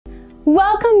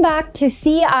Welcome back to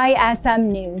CISM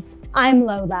News. I'm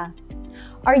Lola.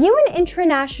 Are you an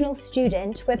international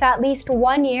student with at least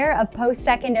 1 year of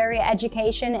post-secondary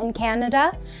education in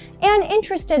Canada and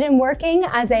interested in working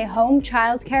as a home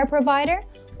childcare provider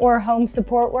or home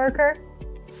support worker?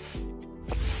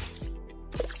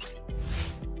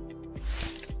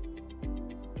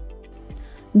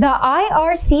 The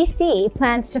IRCC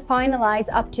plans to finalize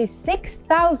up to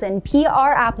 6,000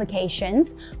 PR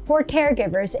applications for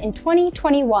caregivers in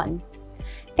 2021.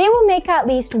 They will make at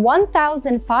least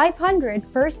 1,500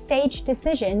 first-stage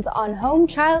decisions on home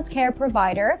child care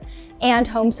provider and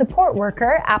home support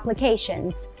worker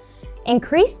applications,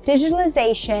 increase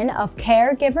digitalization of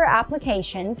caregiver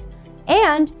applications,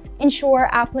 and ensure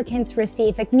applicants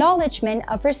receive acknowledgement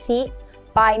of receipt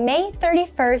by May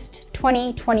 31st,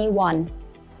 2021.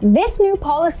 This new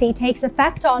policy takes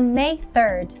effect on May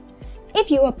 3rd. If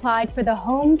you applied for the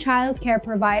Home Child Care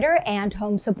Provider and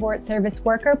Home Support Service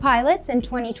Worker pilots in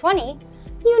 2020,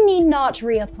 you need not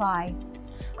reapply.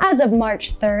 As of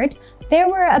March 3rd, there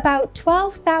were about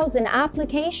 12,000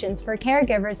 applications for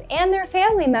caregivers and their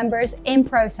family members in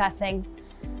processing.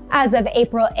 As of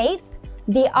April 8th,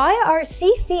 the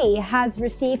IRCC has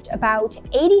received about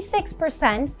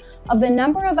 86% of the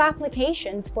number of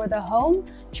applications for the Home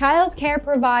Child Care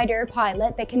Provider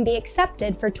pilot that can be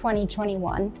accepted for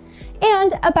 2021,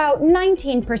 and about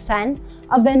 19%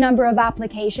 of the number of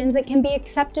applications that can be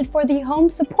accepted for the Home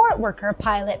Support Worker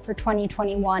pilot for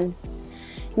 2021.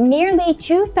 Nearly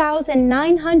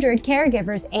 2,900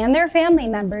 caregivers and their family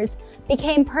members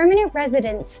became permanent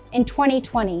residents in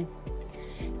 2020.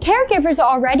 Caregivers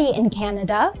already in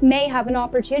Canada may have an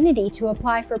opportunity to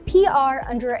apply for PR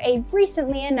under a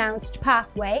recently announced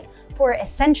pathway for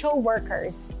essential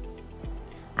workers.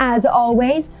 As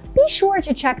always, be sure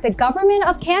to check the Government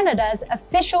of Canada's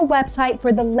official website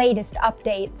for the latest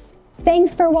updates.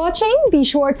 Thanks for watching. Be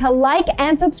sure to like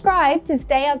and subscribe to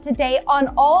stay up to date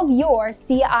on all of your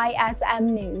CISM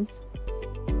news.